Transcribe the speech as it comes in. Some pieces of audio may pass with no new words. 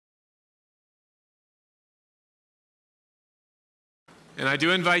And I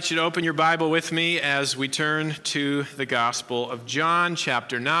do invite you to open your Bible with me as we turn to the Gospel of John,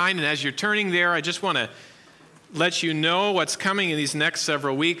 chapter 9. And as you're turning there, I just want to let you know what's coming in these next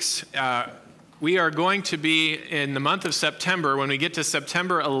several weeks. We are going to be in the month of September. When we get to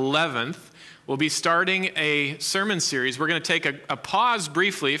September 11th, we'll be starting a sermon series. We're going to take a pause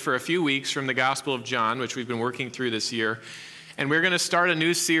briefly for a few weeks from the Gospel of John, which we've been working through this year. And we're going to start a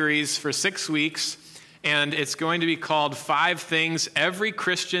new series for 6 weeks. And it's going to be called 5 Things Every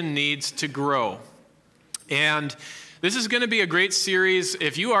Christian Needs to Grow. And this is going to be a great series.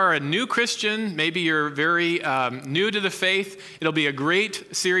 If you are a new Christian, maybe you're very new to the faith, it'll be a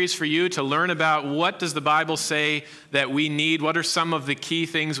great series for you to learn about what does the Bible say that we need. What are some of the key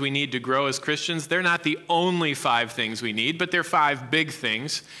things we need to grow as Christians? They're not the only 5 things we need, but they're 5 big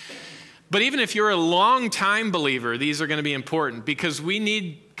things. But even if you're a long-time believer, these are going to be important because we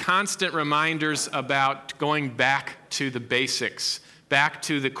need constant reminders about going back to the basics, back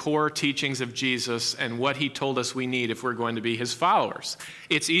to the core teachings of Jesus and what he told us we need if we're going to be his followers.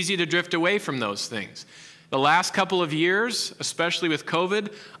 It's easy to drift away from those things. The last couple of years, especially with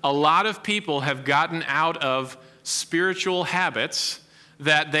COVID, a lot of people have gotten out of spiritual habits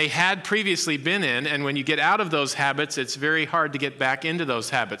that they had previously been in, and when you get out of those habits, it's very hard to get back into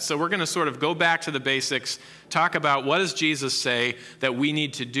those habits. So we're going to sort of go back to the basics, talk about what does Jesus say that we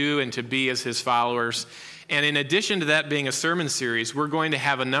need to do and to be as his followers. And in addition to that being a sermon series, we're going to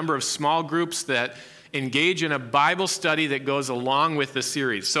have a number of small groups that engage in a Bible study that goes along with the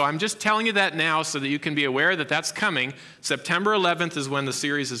series. So I'm just telling you that now so that you can be aware that that's coming. September 11th is when the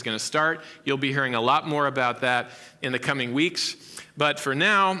series is going to start. You'll be hearing a lot more about that in the coming weeks. But for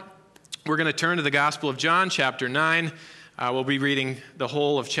now, we're going to turn to the Gospel of John, chapter 9. We'll be reading the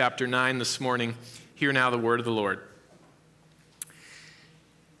whole of chapter 9 this morning. Hear now the word of the Lord.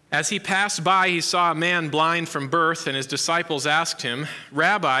 As he passed by, he saw a man blind from birth, and his disciples asked him,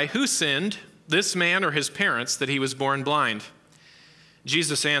 "Rabbi, who sinned, this man or his parents, that he was born blind?"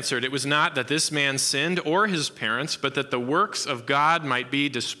 Jesus answered, "It was not that this man sinned or his parents, but that the works of God might be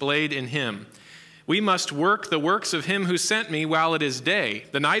displayed in him. We must work the works of him who sent me while it is day.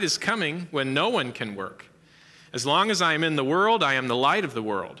 The night is coming when no one can work. As long as I am in the world, I am the light of the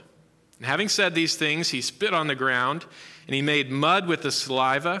world." And having said these things, he spit on the ground, and he made mud with the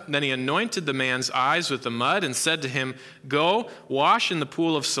saliva. Then he anointed the man's eyes with the mud and said to him, "Go, wash in the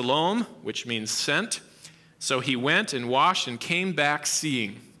pool of Siloam," which means sent. So he went and washed and came back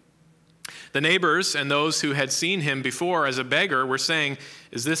seeing. The neighbors and those who had seen him before as a beggar were saying,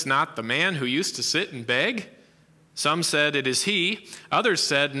 "Is this not the man who used to sit and beg?" Some said, "It is he." Others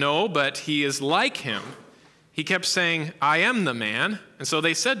said, "No, but he is like him." He kept saying, "I am the man." And so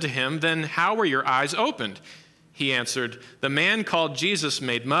they said to him, "Then how were your eyes opened?" He answered, "The man called Jesus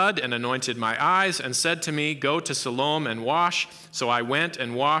made mud and anointed my eyes and said to me, 'Go to Siloam and wash.' So I went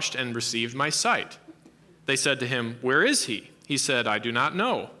and washed and received my sight." They said to him, "Where is he?" He said, "I do not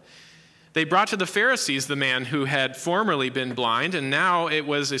know." They brought to the Pharisees the man who had formerly been blind, and now it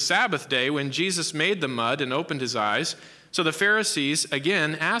was a Sabbath day when Jesus made the mud and opened his eyes. So the Pharisees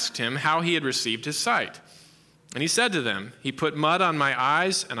again asked him how he had received his sight. And he said to them, "He put mud on my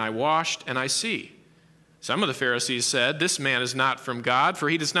eyes, and I washed, and I see." Some of the Pharisees said, "This man is not from God, for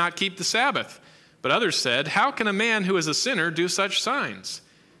he does not keep the Sabbath." But others said, "How can a man who is a sinner do such signs?"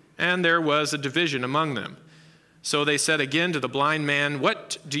 And there was a division among them. So they said again to the blind man,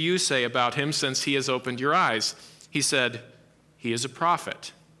 "What do you say about him since he has opened your eyes?" He said, "He is a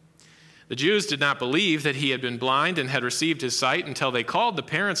prophet." The Jews did not believe that he had been blind and had received his sight until they called the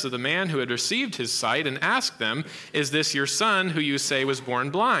parents of the man who had received his sight and asked them, "Is this your son who you say was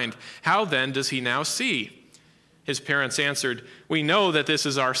born blind? How then does he now see?" His parents answered, "We know that this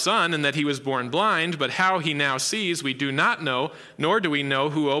is our son and that he was born blind, but how he now sees we do not know, nor do we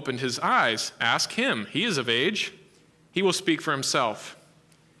know who opened his eyes. Ask him. He is of age. He will speak for himself."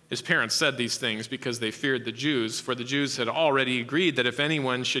 His parents said these things because they feared the Jews, for the Jews had already agreed that if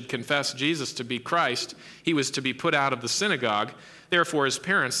anyone should confess Jesus to be Christ, he was to be put out of the synagogue. Therefore his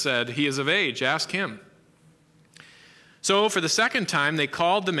parents said, "He is of age. Ask him." So for the second time they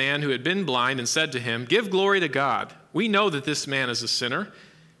called the man who had been blind and said to him, "Give glory to God. We know that this man is a sinner."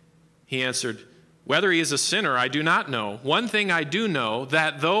 He answered, "Whether he is a sinner, I do not know. One thing I do know,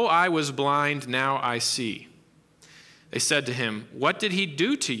 that though I was blind, now I see." They said to him, "What did he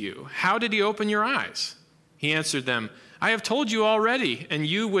do to you? How did he open your eyes?" He answered them, "I have told you already, and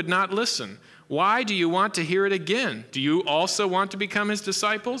you would not listen. Why do you want to hear it again? Do you also want to become his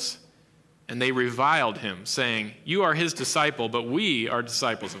disciples?" And they reviled him, saying, "You are his disciple, but we are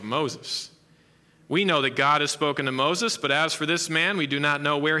disciples of Moses. We know that God has spoken to Moses, but as for this man, we do not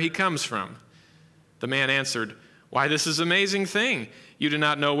know where he comes from." The man answered, "Why, this is an amazing thing. You do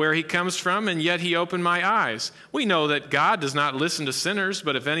not know where he comes from, and yet he opened my eyes. We know that God does not listen to sinners,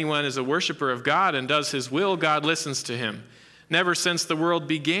 but if anyone is a worshiper of God and does his will, God listens to him. Never since the world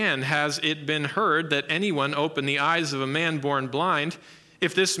began has it been heard that anyone opened the eyes of a man born blind.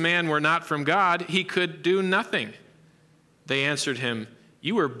 If this man were not from God, he could do nothing." They answered him,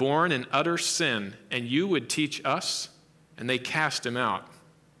 "You were born in utter sin, and you would teach us?" And they cast him out.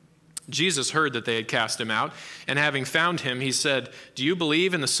 Jesus heard that they had cast him out, and having found him, he said, "Do you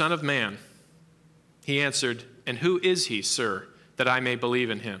believe in the Son of Man?" He answered, "And who is he, sir, that I may believe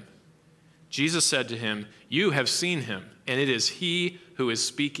in him?" Jesus said to him, "You have seen him, and it is he who is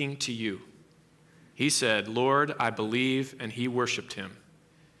speaking to you." He said, "Lord, I believe," and he worshiped him.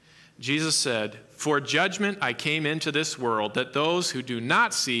 Jesus said, "For judgment I came into this world, that those who do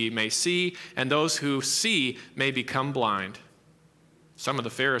not see may see, and those who see may become blind." Some of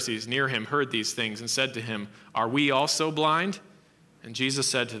the Pharisees near him heard these things and said to him, "Are we also blind?" And Jesus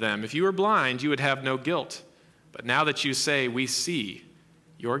said to them, "If you were blind, you would have no guilt. But now that you say, 'We see,'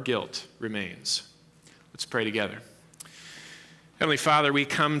 your guilt remains." Let's pray together. Heavenly Father, we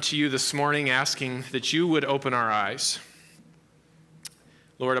come to you this morning asking that you would open our eyes.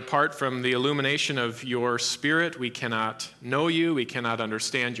 Lord, apart from the illumination of your Spirit, we cannot know you, we cannot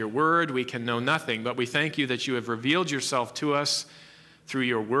understand your word, we can know nothing. But we thank you that you have revealed yourself to us through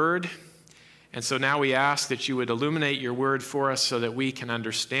your word. And so now we ask that you would illuminate your word for us so that we can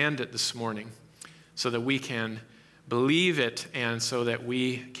understand it this morning, so that we can believe it, and so that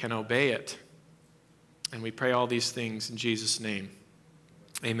we can obey it. And we pray all these things in Jesus' name.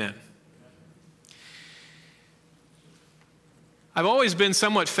 Amen. I've always been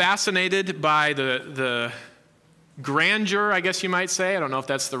somewhat fascinated by the grandeur, I guess you might say. I don't know if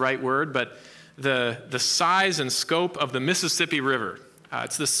that's the right word, but the size and scope of the Mississippi River.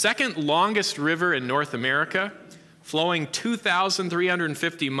 It's the second longest river in North America, flowing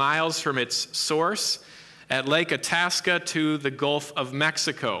 2,350 miles from its source at Lake Itasca to the Gulf of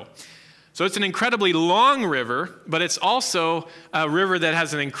Mexico. So it's an incredibly long river, but it's also a river that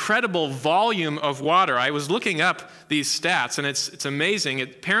has an incredible volume of water. I was looking up these stats, and it's amazing.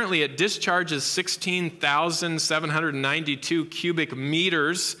 Apparently it discharges 16,792 cubic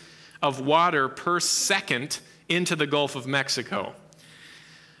meters of water per second into the Gulf of Mexico.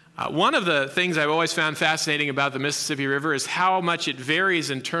 One of the things I've always found fascinating about the Mississippi River is how much it varies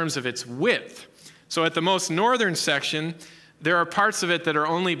in terms of its width. So at the most northern section, there are parts of it that are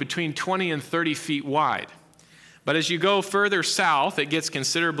only between 20 and 30 feet wide. But as you go further south, it gets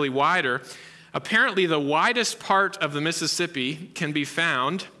considerably wider. Apparently, the widest part of the Mississippi can be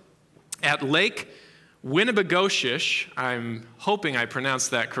found at Lake Winnibigoshish. I'm hoping I pronounced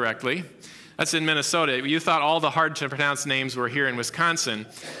that correctly. That's in Minnesota. You thought all the hard-to-pronounce names were here in Wisconsin.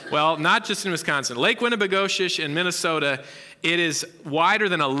 Well, not just in Wisconsin. Lake Winnibigoshish in Minnesota, it is wider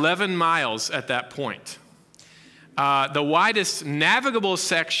than 11 miles at that point. The widest navigable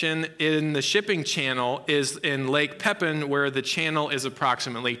section in the shipping channel is in Lake Pepin, where the channel is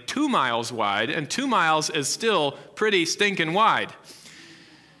approximately 2 miles wide, and 2 miles is still pretty stinking wide.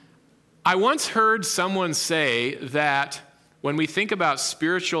 I once heard someone say that when we think about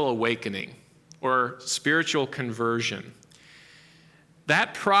spiritual awakening or spiritual conversion,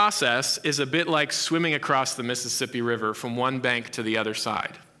 that process is a bit like swimming across the Mississippi River from one bank to the other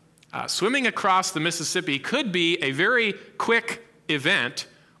side. Swimming across the Mississippi could be a very quick event,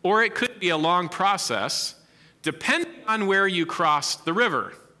 or it could be a long process, depending on where you crossed the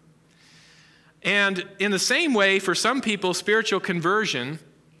river. And in the same way, for some people, spiritual conversion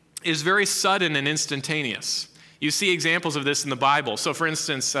is very sudden and instantaneous. You see examples of this in the Bible. So for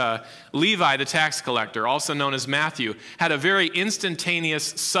instance, Levi, the tax collector, also known as Matthew, had a very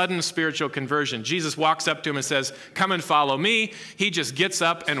instantaneous, sudden spiritual conversion. Jesus walks up to him and says, "Come and follow me." He just gets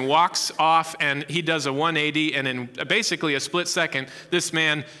up and walks off, and he does a 180, and in basically a split second, this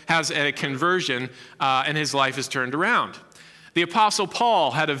man has a conversion, and his life is turned around. The Apostle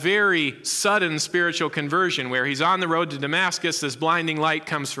Paul had a very sudden spiritual conversion where he's on the road to Damascus, this blinding light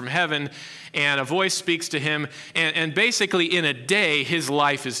comes from heaven, and a voice speaks to him, and basically in a day, his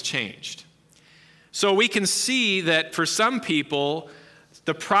life is changed. So we can see that for some people,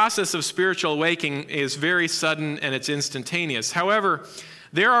 the process of spiritual awakening is very sudden and it's instantaneous. However,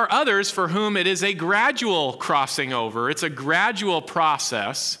 there are others for whom it is a gradual crossing over. It's a gradual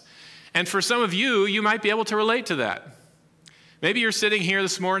process, and for some of you, you might be able to relate to that. Maybe you're sitting here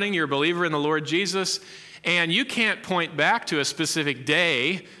this morning, you're a believer in the Lord Jesus, and you can't point back to a specific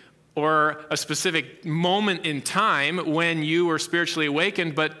day or a specific moment in time when you were spiritually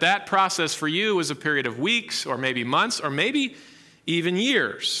awakened, but that process for you was a period of weeks or maybe months or maybe even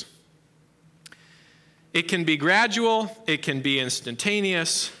years. It can be gradual, it can be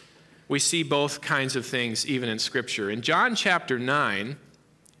instantaneous. We see both kinds of things even in Scripture. In John chapter 9,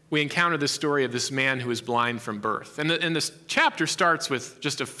 we encounter the story of this man who is blind from birth. And this chapter starts with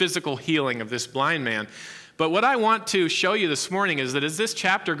just a physical healing of this blind man. But what I want to show you this morning is that as this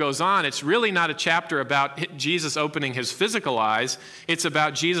chapter goes on, it's really not a chapter about Jesus opening his physical eyes. It's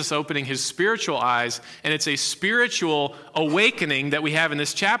about Jesus opening his spiritual eyes, and it's a spiritual awakening that we have in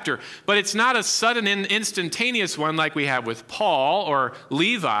this chapter. But it's not a sudden and instantaneous one like we have with Paul or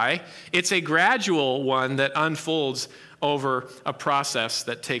Levi. It's a gradual one that unfolds over a process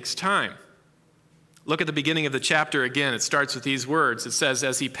that takes time. Look at the beginning of the chapter again. It starts with these words. It says,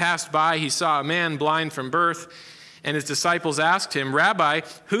 "As he passed by, he saw a man blind from birth, and his disciples asked him, 'Rabbi,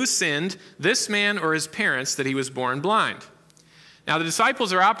 who sinned, this man or his parents, that he was born blind?'" Now, the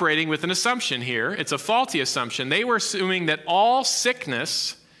disciples are operating with an assumption here. It's a faulty assumption. They were assuming that all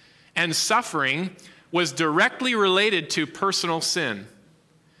sickness and suffering was directly related to personal sin.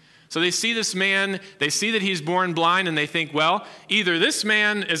 So they see this man, they see that he's born blind, and they think, well, either this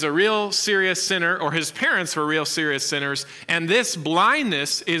man is a real serious sinner or his parents were real serious sinners, and this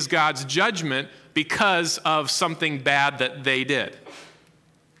blindness is God's judgment because of something bad that they did.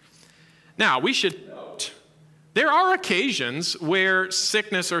 Now, we should note, there are occasions where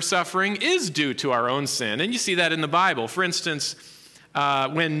sickness or suffering is due to our own sin, and you see that in the Bible. For instance,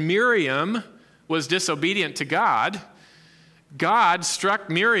 when Miriam was disobedient to God, God struck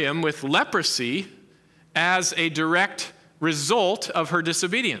Miriam with leprosy as a direct result of her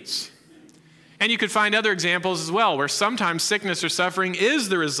disobedience. And you could find other examples as well, where sometimes sickness or suffering is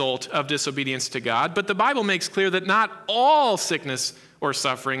the result of disobedience to God, but the Bible makes clear that not all sickness or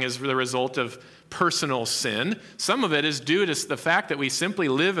suffering is the result of personal sin. Some of it is due to the fact that we simply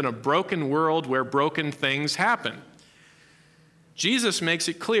live in a broken world where broken things happen. Jesus makes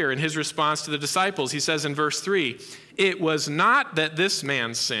it clear in his response to the disciples. He says in verse 3, "It was not that this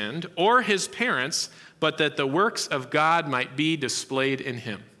man sinned or his parents, but that the works of God might be displayed in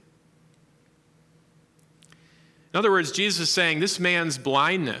him." In other words, Jesus is saying this man's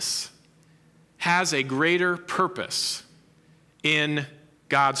blindness has a greater purpose in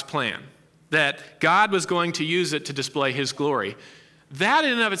God's plan, that God was going to use it to display his glory. That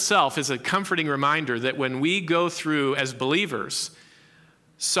in and of itself is a comforting reminder that when we go through, as believers,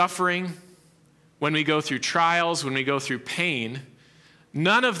 suffering, when we go through trials, when we go through pain,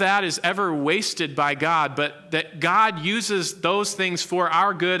 none of that is ever wasted by God, but that God uses those things for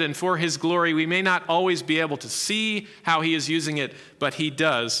our good and for his glory. We may not always be able to see how he is using it, but he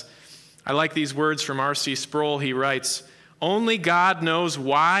does. I like these words from R.C. Sproul. He writes, "Only God knows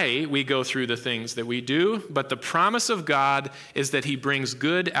why we go through the things that we do, but the promise of God is that he brings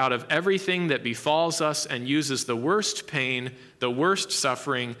good out of everything that befalls us and uses the worst pain, the worst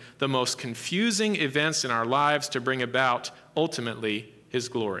suffering, the most confusing events in our lives to bring about, ultimately, his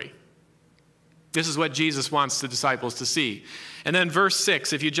glory." This is what Jesus wants the disciples to see. And then verse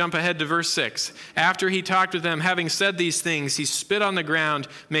 6, if you jump ahead to verse 6, after he talked with them, having said these things, he spit on the ground,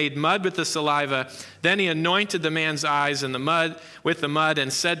 made mud with the saliva. Then he anointed the man's eyes in the mud with the mud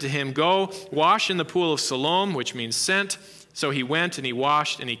and said to him, "Go wash in the pool of Siloam," which means sent. So he went and he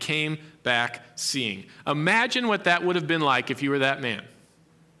washed and he came back seeing. Imagine what that would have been like if you were that man.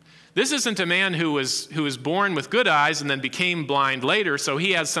 This isn't a man who was born with good eyes and then became blind later, so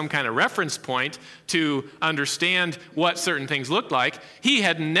he has some kind of reference point to understand what certain things looked like. He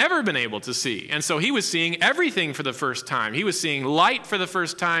had never been able to see, and so he was seeing everything for the first time. He was seeing light for the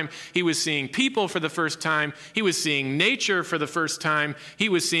first time. He was seeing people for the first time. He was seeing nature for the first time. He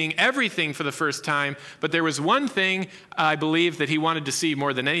was seeing everything for the first time, but there was one thing I believe that he wanted to see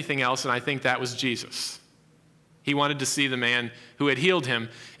more than anything else, and I think that was Jesus. He wanted to see the man who had healed him.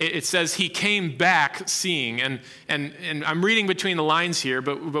 It says he came back seeing. And I'm reading between the lines here,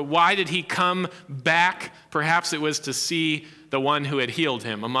 but why did he come back? Perhaps it was to see the one who had healed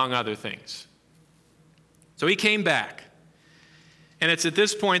him, among other things. So he came back. And it's at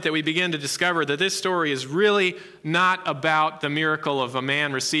this point that we begin to discover that this story is really not about the miracle of a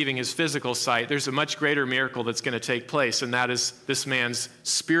man receiving his physical sight. There's a much greater miracle that's going to take place, and that is this man's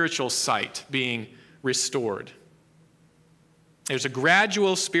spiritual sight being restored. There's a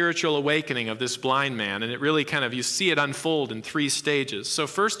gradual spiritual awakening of this blind man, and it really you see it unfold in 3 stages. So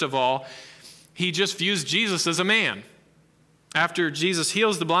first of all, he just views Jesus as a man. After Jesus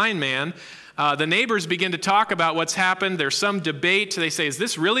heals the blind man, The neighbors begin to talk about what's happened. There's some debate. They say, is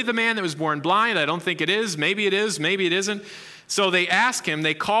this really the man that was born blind? I don't think it is. Maybe it is. Maybe it isn't. So they ask him,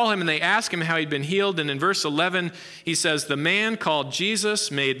 they call him, and they ask him how he'd been healed. And in verse 11, he says, the man called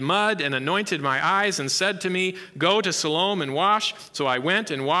Jesus made mud and anointed my eyes and said to me, go to Siloam and wash. So I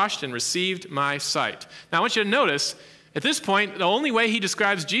went and washed and received my sight. Now I want you to notice, at this point, the only way he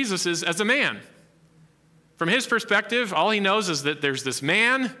describes Jesus is as a man. From his perspective, all he knows is that there's this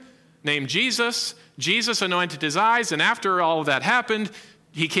man named Jesus. Jesus anointed his eyes, and after all of that happened,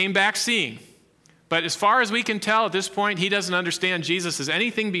 he came back seeing. But as far as we can tell at this point, he doesn't understand Jesus as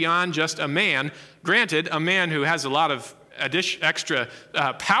anything beyond just a man. Granted, a man who has a lot of extra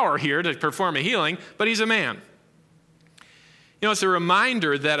power here to perform a healing, but he's a man. You know, it's a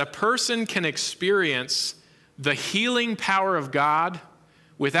reminder that a person can experience the healing power of God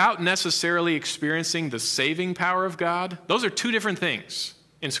without necessarily experiencing the saving power of God. Those are two different things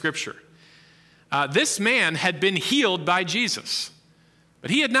in Scripture. This man had been healed by Jesus. But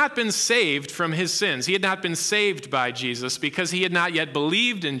he had not been saved from his sins. He had not been saved by Jesus because he had not yet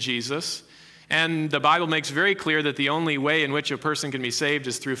believed in Jesus. And the Bible makes very clear that the only way in which a person can be saved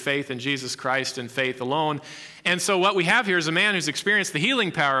is through faith in Jesus Christ and faith alone. And so what we have here is a man who's experienced the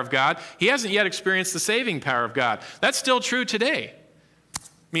healing power of God. He hasn't yet experienced the saving power of God. That's still true today. I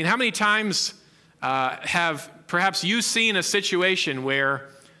mean, how many times have perhaps you seen a situation where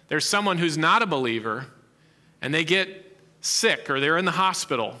there's someone who's not a believer and they get sick or they're in the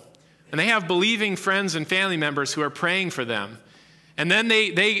hospital and they have believing friends and family members who are praying for them, and then they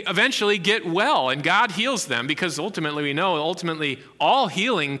eventually get well and God heals them, because ultimately we know all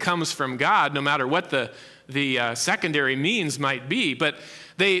healing comes from God, no matter what the secondary means might be. But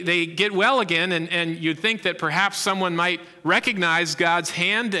they get well again, and you'd think that perhaps someone might recognize God's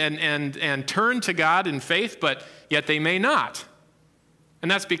hand and turn to God in faith, but yet they may not.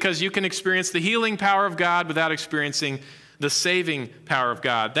 And that's because you can experience the healing power of God without experiencing the saving power of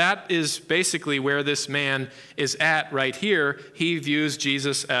God. That is basically where this man is at right here. He views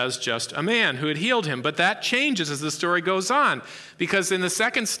Jesus as just a man who had healed him. But that changes as the story goes on, because in the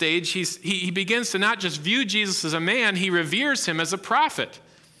second stage, he begins to not just view Jesus as a man, he reveres him as a prophet.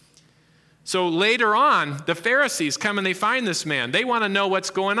 So later on, the Pharisees come and they find this man. They want to know what's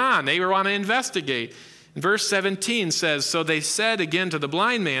going on. They want to investigate. Verse 17 says, so they said again to the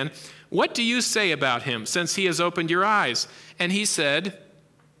blind man, what do you say about him, since he has opened your eyes? And he said,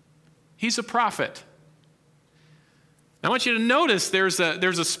 he's a prophet. Now, I want you to notice there's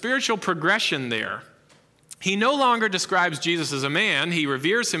a spiritual progression there. He no longer describes Jesus as a man. He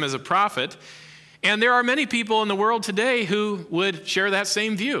reveres him as a prophet. And there are many people in the world today who would share that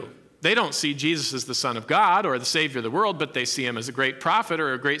same view. They don't see Jesus as the Son of God or the Savior of the world, but they see him as a great prophet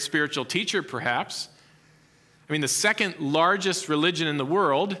or a great spiritual teacher, perhaps. I mean, the second largest religion in the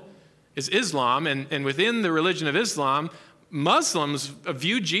world is Islam, and within the religion of Islam, Muslims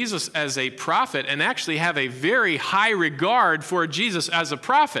view Jesus as a prophet and actually have a very high regard for Jesus as a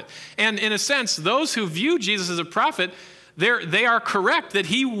prophet. And in a sense, those who view Jesus as a prophet, they are correct that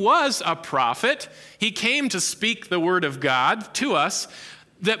he was a prophet. He came to speak the word of God to us.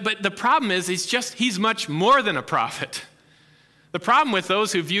 But the problem is, he's much more than a prophet. The problem with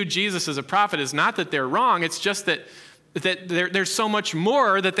those who view Jesus as a prophet is not that they're wrong, it's just that there's so much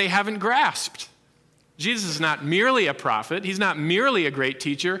more that they haven't grasped. Jesus is not merely a prophet. He's not merely a great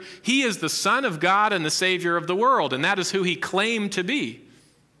teacher. He is the Son of God and the Savior of the world, and that is who he claimed to be.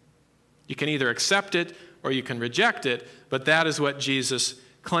 You can either accept it or you can reject it, but that is what Jesus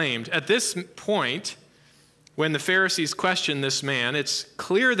claimed. At this point, when the Pharisees questioned this man, it's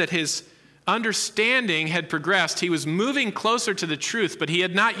clear that his understanding had progressed. He was moving closer to the truth, but he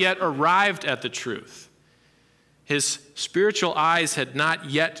had not yet arrived at the truth. His spiritual eyes had not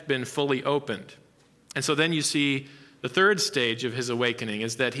yet been fully opened. And so then you see the third stage of his awakening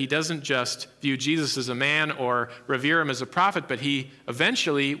is that he doesn't just view Jesus as a man or revere him as a prophet, but he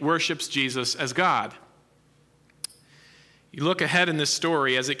eventually worships Jesus as God. You look ahead in this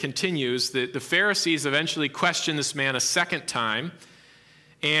story as it continues, the Pharisees eventually question this man a second time.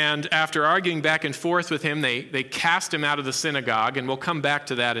 And after arguing back and forth with him, they cast him out of the synagogue, and we'll come back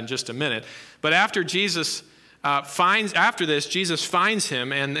to that in just a minute. But after Jesus finds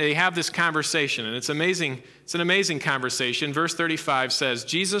him, and they have this conversation, and it's amazing. It's an amazing conversation. Verse 35 says,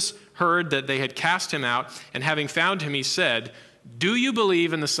 Jesus heard that they had cast him out, and having found him, he said, do you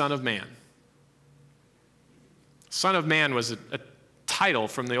believe in the Son of Man? Son of Man was a title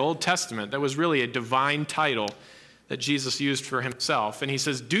from the Old Testament that was really a divine title that Jesus used for himself. And he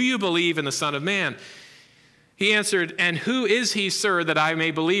says, do you believe in the Son of Man? He answered, and who is he, sir, that I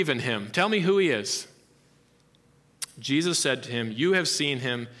may believe in him? Tell me who he is. Jesus said to him, you have seen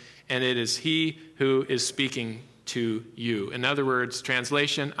him, and it is he who is speaking to you. In other words,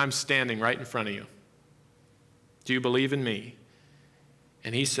 translation, I'm standing right in front of you. Do you believe in me?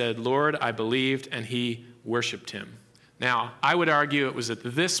 And he said, Lord, I believed, and he worshiped him. Now, I would argue it was at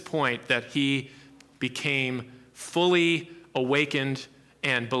this point that he became fully awakened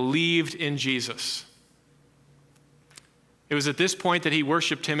and believed in Jesus. It was at this point that he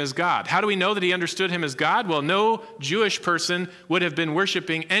worshiped him as God. How do we know that he understood him as God? Well, no Jewish person would have been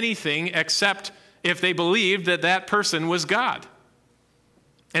worshiping anything except if they believed that that person was God.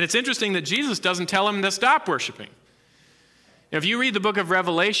 And it's interesting that Jesus doesn't tell him to stop worshiping. If you read the book of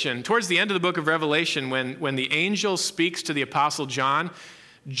Revelation, towards the end of the book of Revelation, when the angel speaks to the apostle John,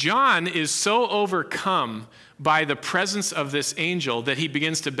 John is so overcome by the presence of this angel that he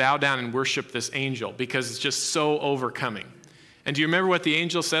begins to bow down and worship this angel because it's just so overcoming. And do you remember what the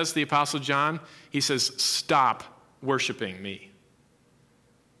angel says to the apostle John? He says, stop worshiping me.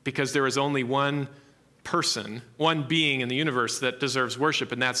 Because there is only one person, one being in the universe that deserves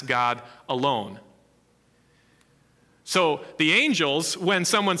worship, and that's God alone. So the angels, when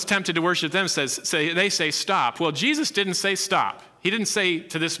someone's tempted to worship them, they say stop. Well, Jesus didn't say stop. He didn't say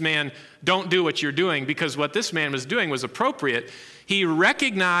to this man, don't do what you're doing, because what this man was doing was appropriate. He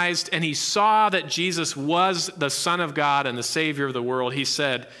recognized and he saw that Jesus was the Son of God and the Savior of the world. He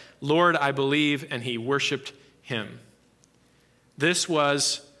said, Lord, I believe, and he worshiped him. This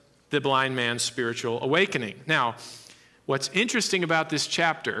was the blind man's spiritual awakening. Now, what's interesting about this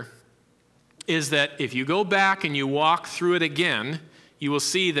chapter is that if you go back and you walk through it again, you will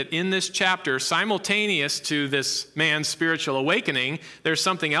see that in this chapter, simultaneous to this man's spiritual awakening, there's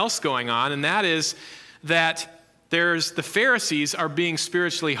something else going on, and that is that the Pharisees are being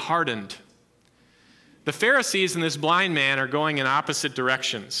spiritually hardened. The Pharisees and this blind man are going in opposite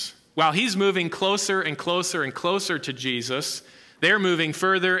directions. While he's moving closer and closer and closer to Jesus, they're moving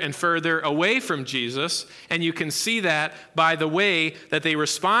further and further away from Jesus, and you can see that by the way that they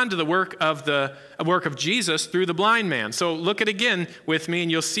respond to the work of Jesus through the blind man. So look at it again with me,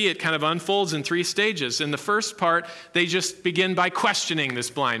 and you'll see it kind of unfolds in 3 stages. In the first part, they just begin by questioning this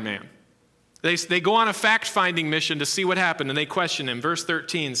blind man. They go on a fact-finding mission to see what happened, and they question him. Verse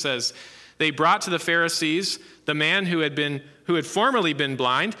 13 says, they brought to the Pharisees the man who had formerly been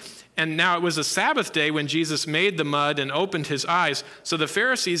blind, and now it was a Sabbath day when Jesus made the mud and opened his eyes. So the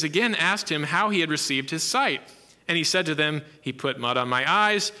Pharisees again asked him how he had received his sight. And he said to them, he put mud on my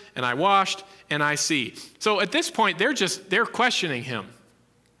eyes, and I washed, and I see. So at this point, they're questioning him.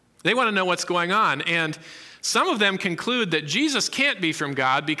 They want to know what's going on. And some of them conclude that Jesus can't be from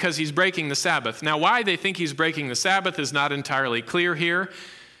God because he's breaking the Sabbath. Now, why they think he's breaking the Sabbath is not entirely clear here.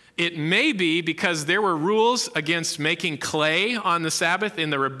 It may be because there were rules against making clay on the Sabbath. In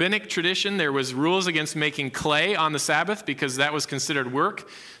the rabbinic tradition, there was rules against making clay on the Sabbath because that was considered work.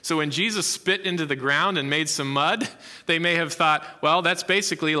 So when Jesus spit into the ground and made some mud, they may have thought, well, that's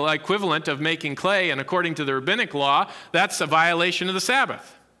basically the equivalent of making clay, and according to the rabbinic law, that's a violation of the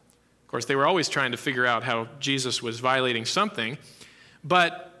Sabbath. Of course, they were always trying to figure out how Jesus was violating something,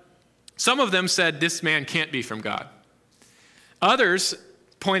 but some of them said this man can't be from God. Others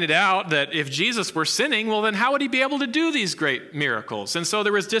pointed out that if Jesus were sinning, well, then how would he be able to do these great miracles? And so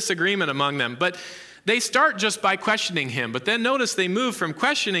there was disagreement among them. But they start just by questioning him. But then notice they move from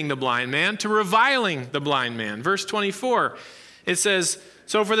questioning the blind man to reviling the blind man. Verse 24, it says,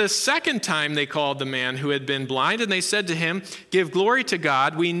 so for the second time they called the man who had been blind, and they said to him, give glory to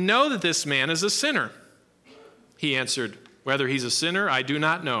God. We know that this man is a sinner. He answered, whether he's a sinner, I do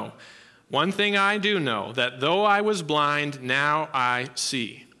not know. One thing I do know, that though I was blind, now I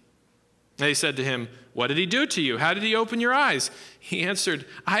see. They said to him, what did he do to you? How did he open your eyes? He answered,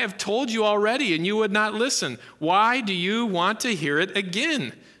 I have told you already, and you would not listen. Why do you want to hear it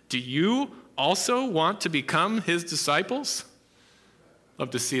again? Do you also want to become his disciples?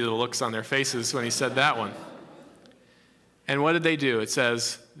 Love to see the looks on their faces when he said that one. And what did they do? It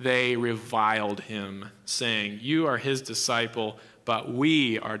says, they reviled him, saying, you are his disciple, but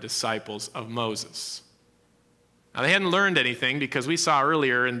we are disciples of Moses. Now, they hadn't learned anything because we saw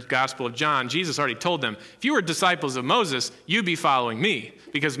earlier in the Gospel of John, Jesus already told them, if you were disciples of Moses, you'd be following me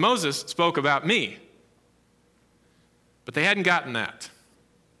because Moses spoke about me. But they hadn't gotten that.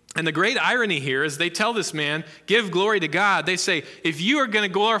 And the great irony here is they tell this man, give glory to God. They say, if you are going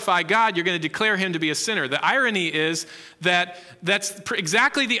to glorify God, you're going to declare him to be a sinner. The irony is that that's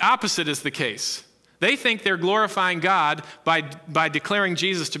exactly the opposite is the case. They think they're glorifying God by declaring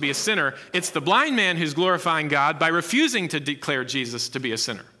Jesus to be a sinner. It's the blind man who's glorifying God by refusing to declare Jesus to be a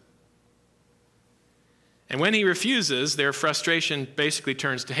sinner. And when he refuses, their frustration basically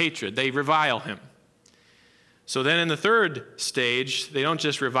turns to hatred. They revile him. So then in the third stage, they don't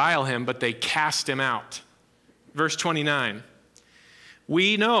just revile him, but they cast him out. Verse 29.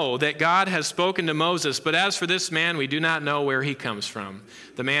 We know that God has spoken to Moses, but as for this man, we do not know where he comes from.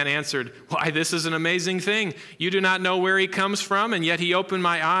 The man answered, why, this is an amazing thing. You do not know where he comes from, and yet he opened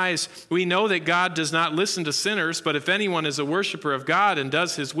my eyes. We know that God does not listen to sinners, but if anyone is a worshiper of God and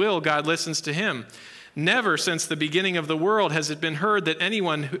does his will, God listens to him. Never since the beginning of the world has it been heard that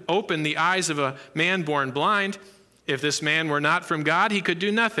anyone opened the eyes of a man born blind. If this man were not from God, he could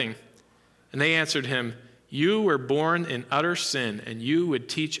do nothing. And they answered him, you were born in utter sin, and you would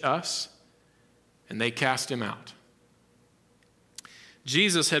teach us? And they cast him out.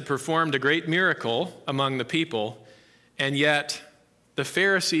 Jesus had performed a great miracle among the people, and yet the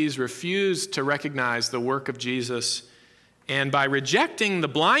Pharisees refused to recognize the work of Jesus. And by rejecting the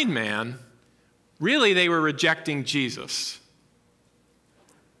blind man, really they were rejecting Jesus.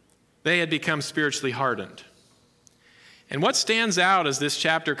 They had become spiritually hardened. And what stands out as this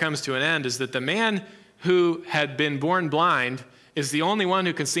chapter comes to an end is that the man who had been born blind is the only one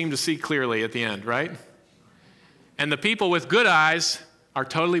who can seem to see clearly at the end, right? And the people with good eyes are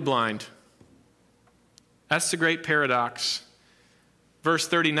totally blind. That's the great paradox. Verse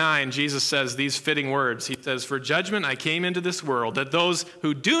 39, Jesus says these fitting words. He says, for judgment I came into this world, that those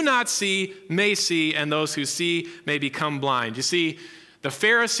who do not see may see, and those who see may become blind. You see, the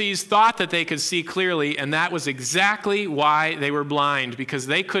Pharisees thought that they could see clearly, and that was exactly why they were blind, because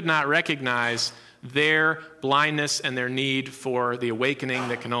they could not recognize their blindness and their need for the awakening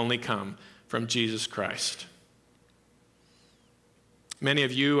that can only come from Jesus Christ. Many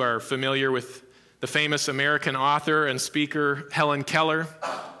of you are familiar with the famous American author and speaker Helen Keller.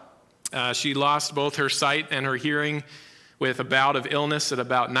 She lost both her sight and her hearing with a bout of illness at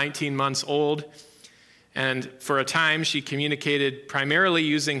about 19 months old. And for a time, she communicated primarily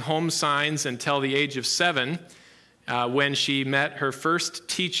using home signs until the age of 7, when she met her first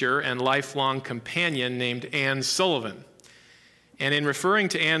teacher and lifelong companion named Anne Sullivan. And in referring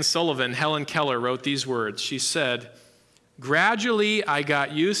to Anne Sullivan, Helen Keller wrote these words. She said, gradually I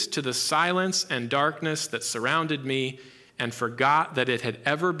got used to the silence and darkness that surrounded me and forgot that it had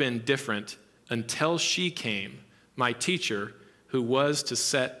ever been different until she came, my teacher, who was to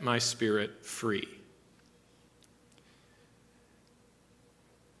set my spirit free.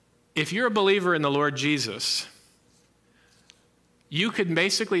 If you're a believer in the Lord Jesus, you could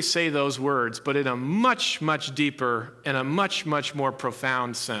basically say those words, but in a much, much deeper and a much, much more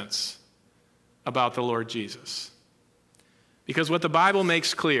profound sense about the Lord Jesus. Because what the Bible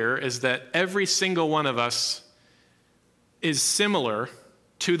makes clear is that every single one of us is similar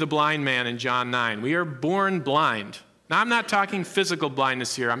to the blind man in John 9. We are born blind. Now, I'm not talking physical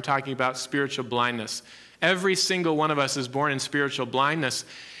blindness here. I'm talking about spiritual blindness. Every single one of us is born in spiritual blindness.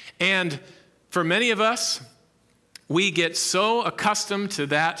 And for many of us, we get so accustomed to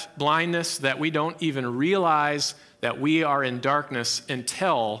that blindness that we don't even realize that we are in darkness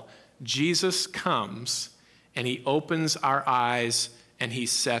until Jesus comes and he opens our eyes and he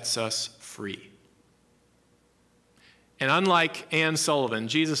sets us free. And unlike Anne Sullivan,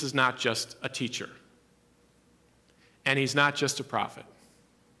 Jesus is not just a teacher. And he's not just a prophet.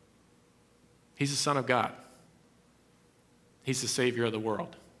 He's the Son of God. He's the Savior of the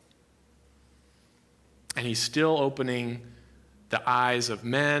world. And he's still opening the eyes of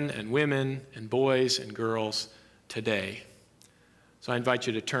men and women and boys and girls today. So I invite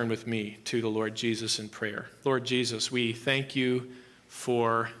you to turn with me to the Lord Jesus in prayer. Lord Jesus, we thank you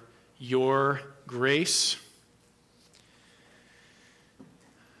for your grace.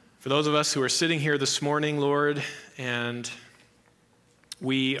 For those of us who are sitting here this morning, Lord, and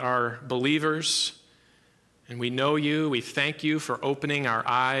we are believers, and we know you, we thank you for opening our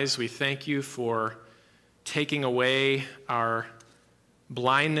eyes. We thank you for taking away our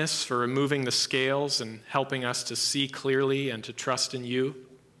blindness, for removing the scales and helping us to see clearly and to trust in you.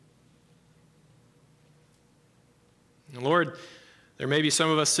 And Lord, there may be some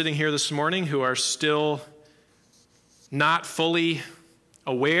of us sitting here this morning who are still not fully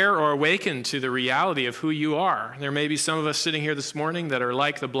aware or awakened to the reality of who you are. There may be some of us sitting here this morning that are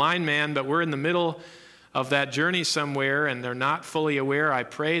like the blind man, but we're in the middle of that journey somewhere and they're not fully aware. I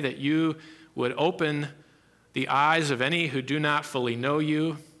pray that you would open the eyes of any who do not fully know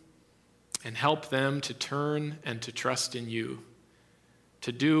you and help them to turn and to trust in you,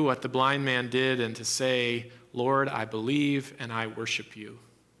 to do what the blind man did and to say, Lord, I believe and I worship you.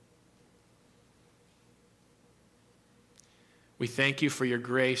 We thank you for your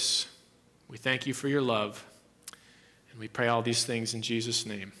grace. We thank you for your love. And we pray all these things in Jesus'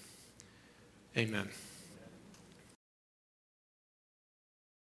 name. Amen.